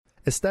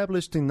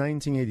Established in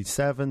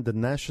 1987, the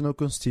National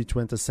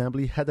Constituent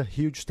Assembly had a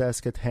huge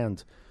task at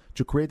hand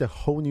to create a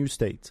whole new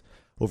state.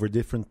 Over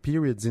different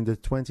periods in the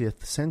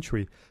 20th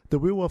century, the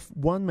will of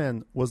one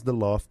man was the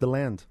law of the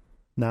land.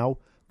 Now,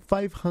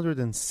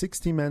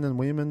 560 men and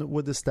women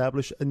would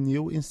establish a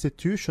new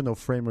institutional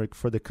framework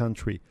for the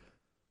country.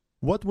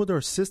 What would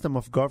our system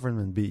of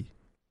government be?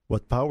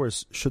 What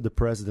powers should the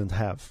president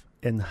have?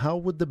 And how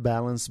would the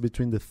balance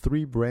between the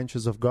three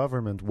branches of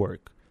government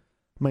work?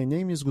 My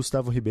name is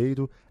Gustavo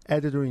Ribeiro,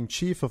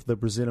 Editor-in-Chief of the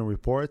Brazilian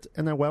Report,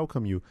 and I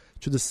welcome you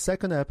to the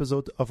second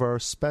episode of our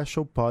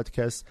special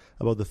podcast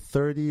about the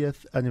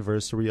 30th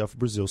anniversary of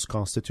Brazil's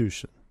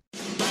Constitution.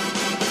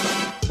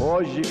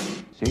 Hoje,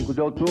 5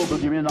 de outubro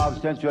de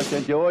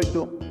 1988,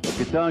 o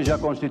que tange a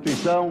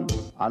Constituição,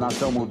 a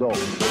nação mudou.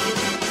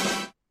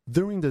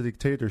 During the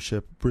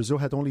dictatorship, Brazil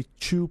had only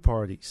two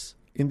parties.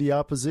 In the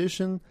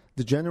opposition,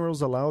 the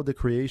generals allowed the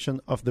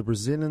creation of the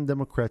Brazilian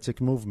Democratic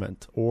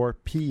Movement, or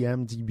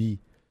PMDB.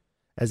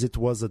 As it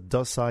was a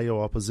docile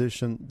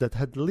opposition that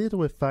had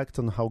little effect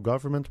on how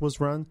government was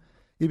run,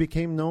 it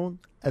became known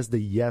as the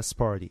Yes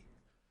Party.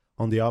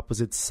 On the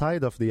opposite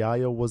side of the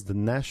aisle was the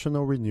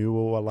National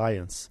Renewal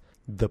Alliance,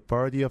 the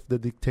party of the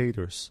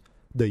dictators,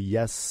 the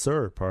Yes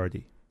Sir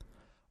Party.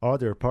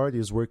 Other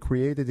parties were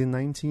created in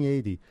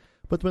 1980,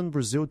 but when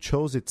Brazil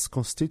chose its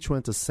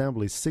Constituent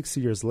Assembly 6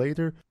 years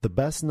later, the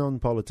best-known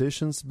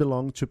politicians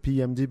belonged to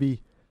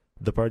PMDB.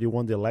 The party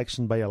won the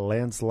election by a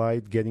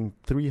landslide, getting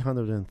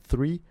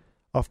 303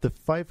 of the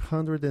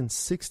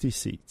 560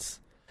 seats.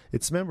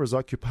 Its members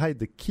occupied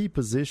the key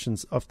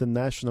positions of the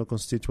National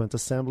Constituent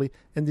Assembly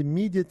and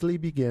immediately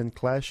began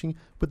clashing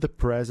with the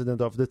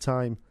president of the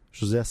time,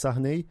 José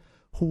Sarney,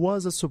 who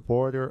was a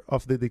supporter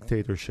of the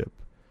dictatorship.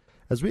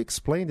 As we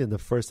explained in the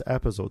first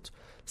episode,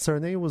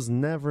 Sarney was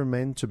never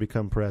meant to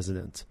become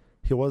president.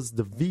 He was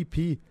the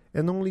VP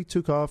and only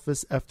took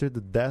office after the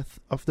death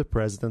of the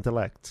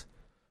president-elect.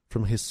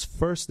 From his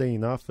first day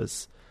in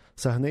office,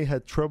 Sarney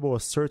had trouble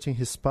asserting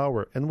his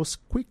power and was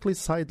quickly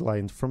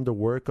sidelined from the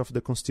work of the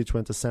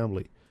Constituent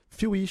Assembly.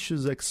 Few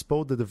issues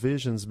exposed the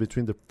divisions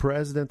between the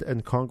president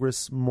and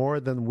Congress more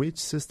than which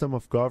system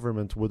of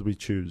government would we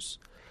choose.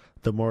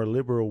 The more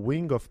liberal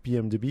wing of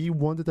PMDB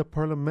wanted a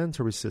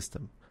parliamentary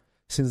system.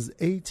 Since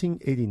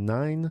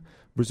 1889,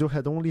 Brazil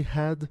had only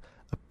had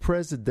a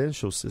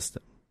presidential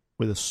system,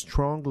 with a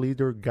strong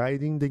leader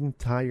guiding the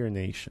entire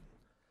nation.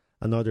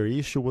 Another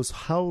issue was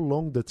how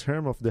long the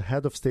term of the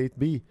head of state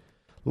be.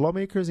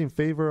 Lawmakers in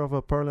favor of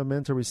a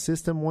parliamentary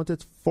system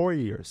wanted 4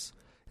 years,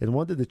 and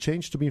wanted the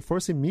change to be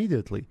enforced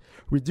immediately,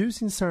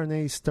 reducing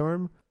Sarney's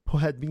term, who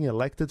had been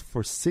elected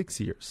for 6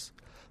 years.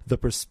 The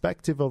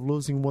perspective of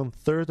losing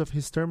 1/3 of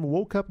his term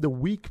woke up the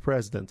weak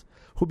president,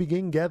 who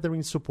began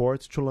gathering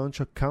support to launch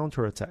a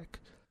counterattack.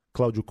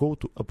 Cláudio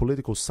Couto, a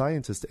political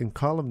scientist and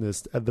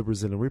columnist at the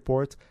Brazilian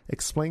Report,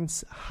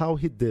 explains how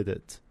he did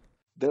it.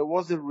 There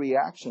was a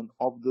reaction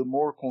of the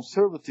more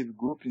conservative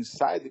group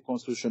inside the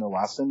Constitutional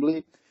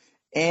Assembly,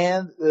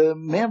 and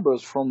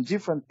members from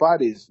different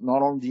parties,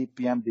 not only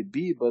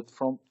PMDB, but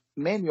from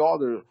many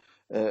other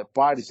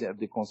parties at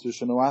the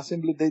Constitutional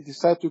Assembly, they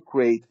decided to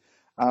create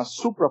a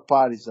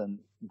supra-partisan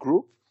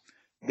group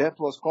that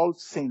was called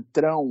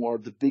Centrão, or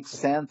the Big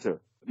Center.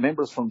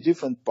 Members from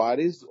different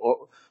parties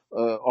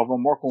of a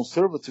more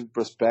conservative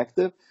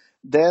perspective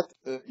that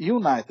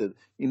united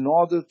in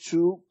order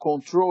to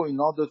control, in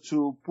order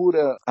to put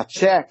a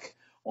check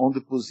on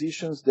the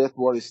positions that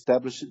were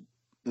established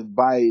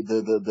by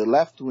the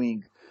left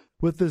wing.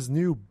 With this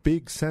new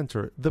big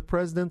center, the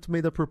president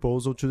made a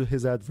proposal to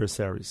his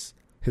adversaries.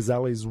 His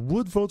allies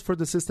would vote for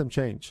the system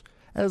change,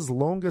 as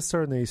long as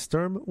Sarney's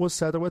term was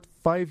settled at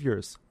 5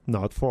 years,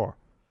 not 4.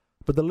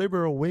 But the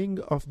liberal wing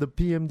of the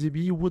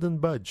PMDB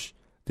wouldn't budge.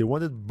 They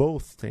wanted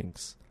both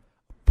things,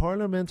 a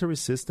parliamentary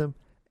system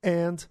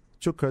and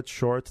to cut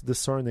short the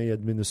Sarney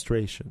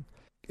administration.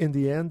 In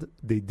the end,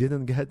 they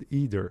didn't get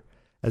either,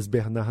 as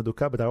Bernardo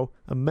Cabral,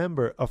 a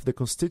member of the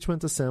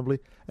Constituent Assembly,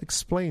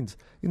 explained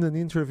in an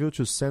interview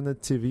to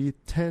Senate TV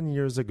 10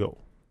 years ago.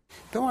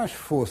 Different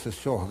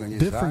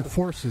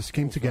forces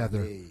came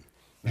together.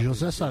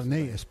 José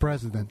Sarney, as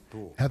president,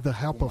 had the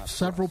help of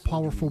several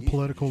powerful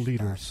political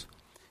leaders.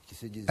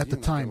 At the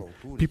time,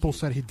 people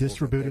said he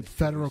distributed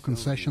federal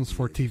concessions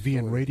for TV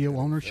and radio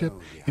ownership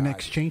in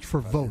exchange for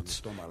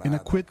votes in a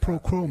quid pro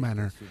quo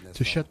manner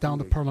to shut down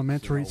the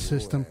parliamentary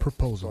system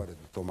proposal.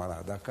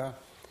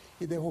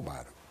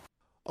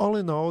 All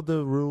in all,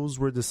 the rules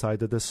were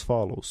decided as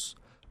follows.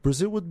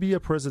 Brazil would be a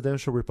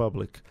presidential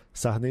republic.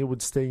 Sarney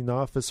would stay in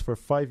office for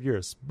 5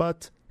 years,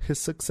 but his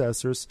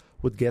successors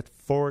would get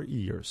 4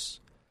 years.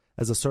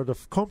 As a sort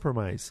of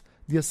compromise,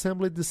 the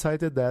Assembly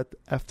decided that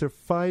after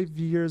 5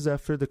 years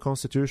after the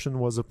Constitution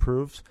was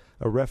approved,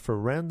 a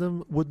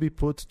referendum would be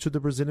put to the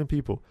Brazilian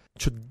people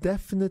to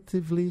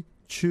definitively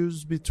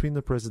choose between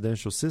a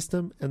presidential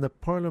system and a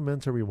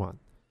parliamentary one.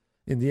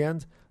 In the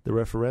end, the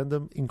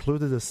referendum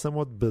included a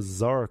somewhat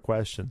bizarre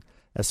question,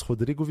 as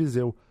Rodrigo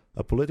Vizeu,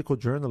 a political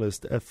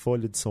journalist at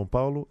Folha de São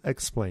Paulo,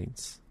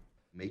 explains.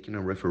 Making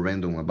a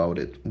referendum about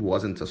it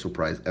wasn't a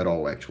surprise at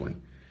all, actually.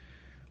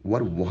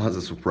 What was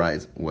a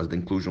surprise was the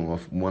inclusion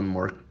of one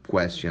more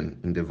question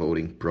in the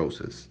voting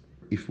process.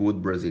 If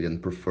would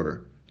Brazilians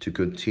prefer to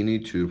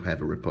continue to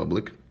have a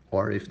republic,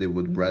 or if they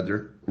would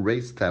rather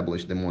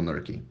re-establish the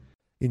monarchy.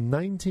 In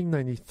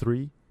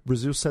 1993,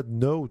 Brazil said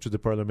no to the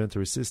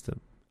parliamentary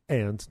system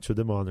and to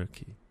the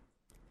monarchy.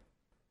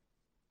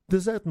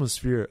 This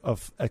atmosphere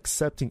of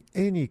accepting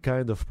any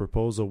kind of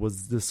proposal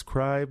was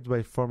described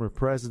by former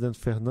President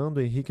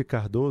Fernando Henrique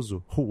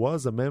Cardoso, who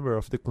was a member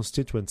of the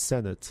Constituent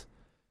Senate.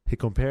 He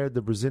compared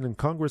the Brazilian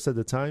Congress at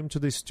the time to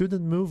the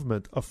student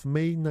movement of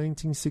May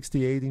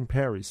 1968 in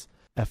Paris.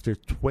 After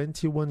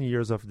 21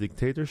 years of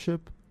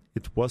dictatorship,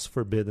 it was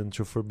forbidden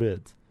to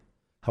forbid.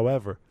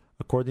 However,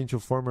 according to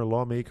former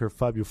lawmaker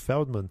Fábio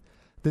Feldman,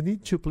 the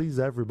need to please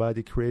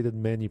everybody created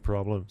many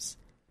problems.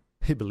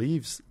 He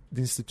believes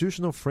the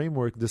institutional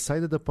framework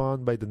decided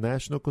upon by the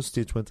National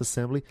Constituent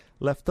Assembly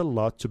left a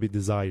lot to be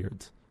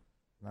desired.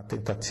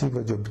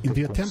 In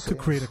the attempt to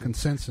create a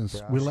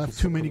consensus, we left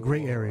too many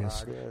gray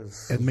areas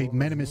and made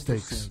many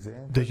mistakes.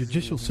 The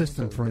judicial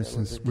system, for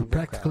instance, we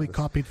practically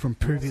copied from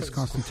previous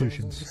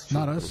constitutions.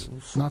 Not us,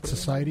 not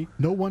society.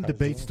 No one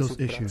debates those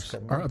issues.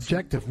 Our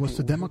objective was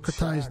to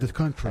democratize the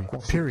country,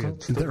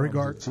 period. In that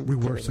regard, we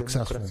were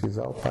successful.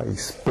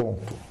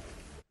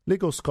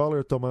 Legal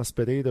scholar Tomás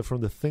Pereira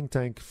from the think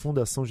tank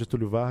Fundação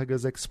Getúlio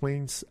Vargas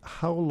explains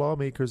how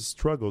lawmakers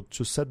struggled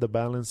to set the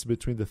balance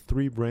between the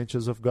three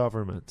branches of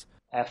government.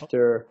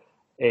 After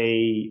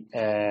a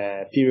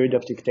period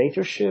of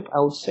dictatorship,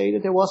 I would say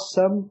that there was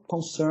some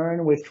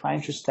concern with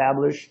trying to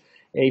establish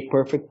a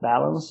perfect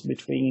balance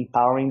between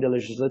empowering the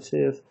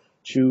legislative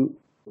to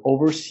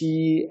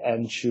oversee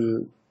and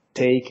to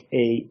take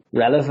a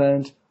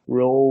relevant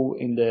role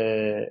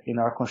in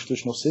our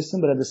constitutional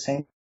system, but at the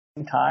same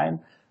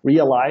time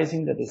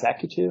realizing that the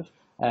executive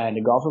and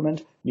the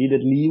government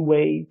needed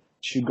leeway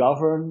to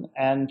govern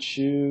and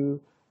to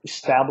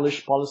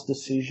establish policy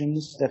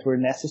decisions that were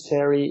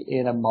necessary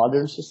in a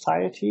modern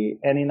society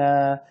and in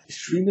a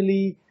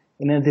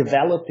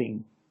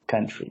developing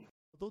country.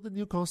 Although the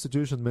new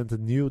constitution meant a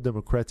new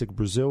democratic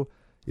Brazil,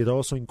 it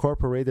also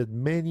incorporated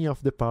many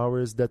of the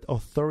powers that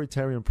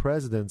authoritarian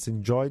presidents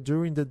enjoyed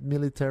during the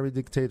military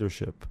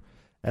dictatorship,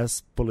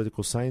 as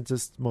political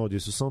scientist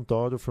Maurício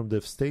Santoro from the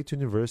State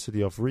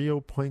University of Rio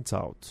points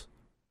out.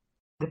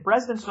 The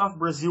presidents of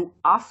Brazil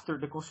after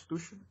the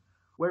constitution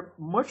were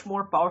much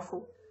more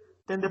powerful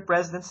than the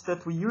presidents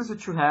that we used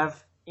to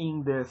have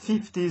in the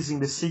 50s, in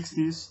the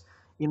 60s,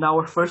 in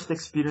our first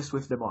experience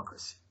with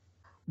democracy.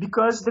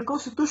 Because the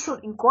Constitution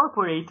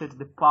incorporated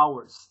the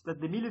powers that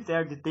the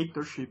military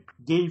dictatorship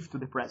gave to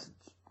the president.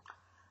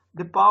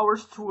 The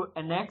powers to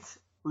enact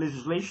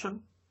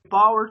legislation, the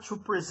power to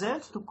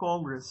present to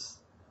Congress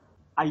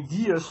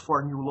ideas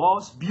for new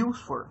laws, bills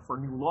for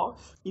new laws.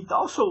 It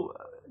also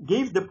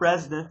gave the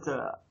president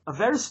a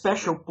very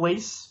special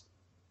place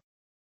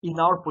in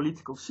our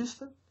political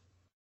system.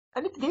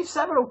 And it gave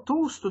several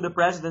tools to the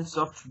presidents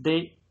of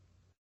today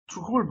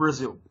to rule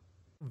Brazil.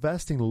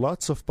 Vesting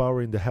lots of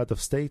power in the head of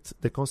state,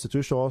 the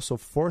Constitution also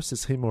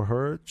forces him or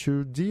her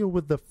to deal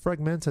with the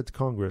fragmented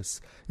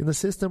Congress in a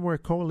system where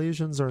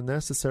coalitions are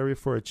necessary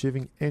for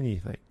achieving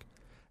anything.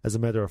 As a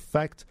matter of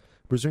fact,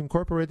 Brazil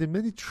incorporated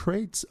many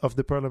traits of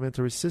the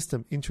parliamentary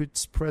system into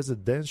its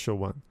presidential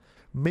one,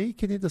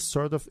 making it a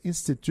sort of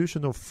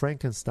institutional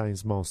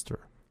Frankenstein's monster.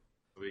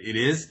 It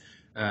is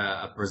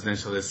a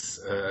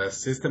presidentialist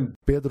system.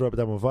 Pedro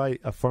Abramovay,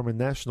 a former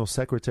National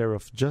Secretary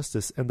of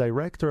Justice and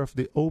Director of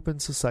the Open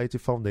Society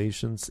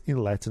Foundations in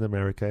Latin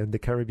America and the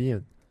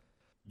Caribbean.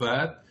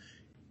 But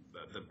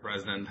the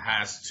president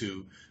has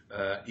to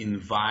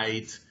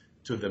invite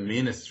to the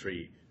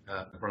ministry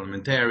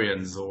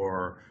parliamentarians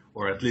or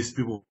at least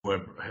people who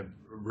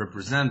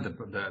represent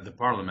the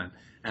parliament.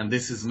 And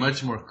this is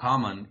much more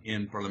common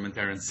in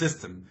parliamentarian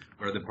system,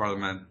 where the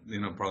parliament,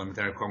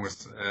 parliamentary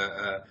Congress,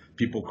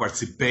 people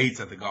participate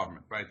at the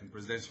government, right? In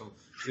presidential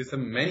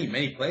system,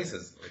 many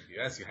places, like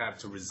the US, you have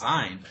to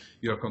resign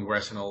your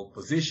congressional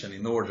position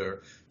in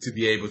order to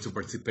be able to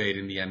participate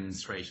in the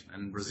administration.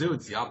 And in Brazil,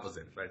 it's the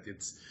opposite, right?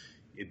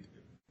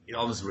 It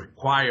always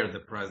requires the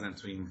president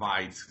to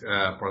invite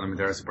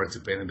parliamentarians to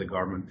participate in the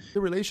government.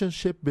 The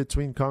relationship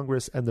between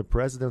Congress and the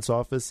president's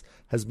office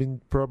has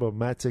been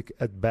problematic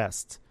at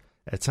best.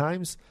 At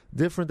times,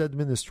 different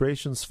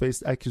administrations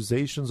faced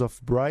accusations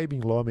of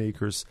bribing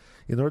lawmakers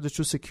in order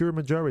to secure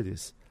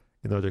majorities.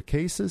 In other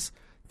cases,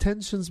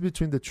 tensions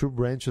between the two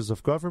branches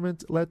of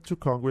government led to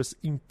Congress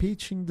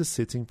impeaching the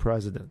sitting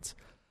president.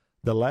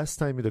 The last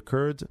time it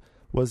occurred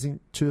was in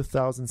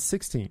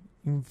 2016,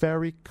 in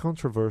very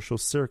controversial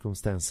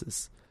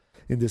circumstances.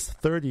 In these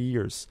 30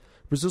 years,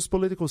 Brazil's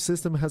political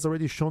system has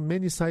already shown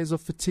many signs of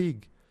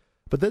fatigue.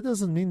 But that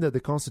doesn't mean that the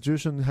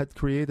Constitution had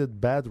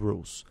created bad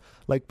rules.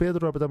 Like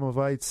Pedro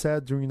Abramovay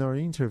said during our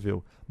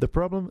interview, the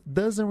problem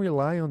doesn't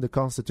rely on the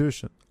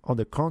Constitution. On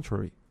the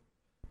contrary,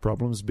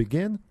 problems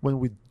begin when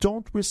we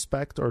don't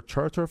respect our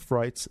Charter of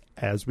Rights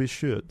as we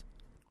should.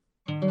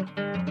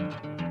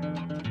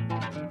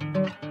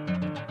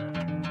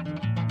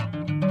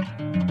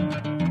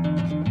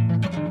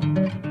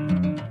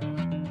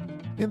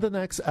 In the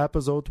next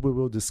episode, we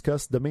will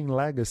discuss the main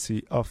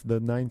legacy of the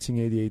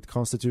 1988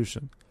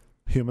 Constitution,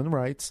 human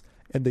rights,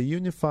 and the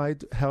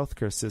unified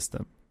healthcare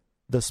system.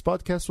 This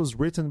podcast was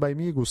written by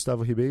me,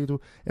 Gustavo Ribeiro,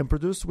 and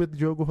produced with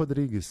Diogo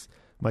Rodrigues.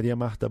 Maria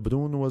Marta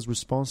Bruno was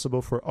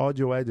responsible for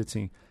audio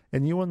editing,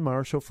 and Ewan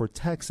Marshall for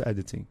text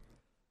editing.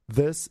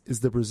 This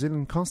is the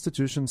Brazilian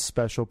Constitution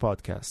Special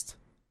Podcast.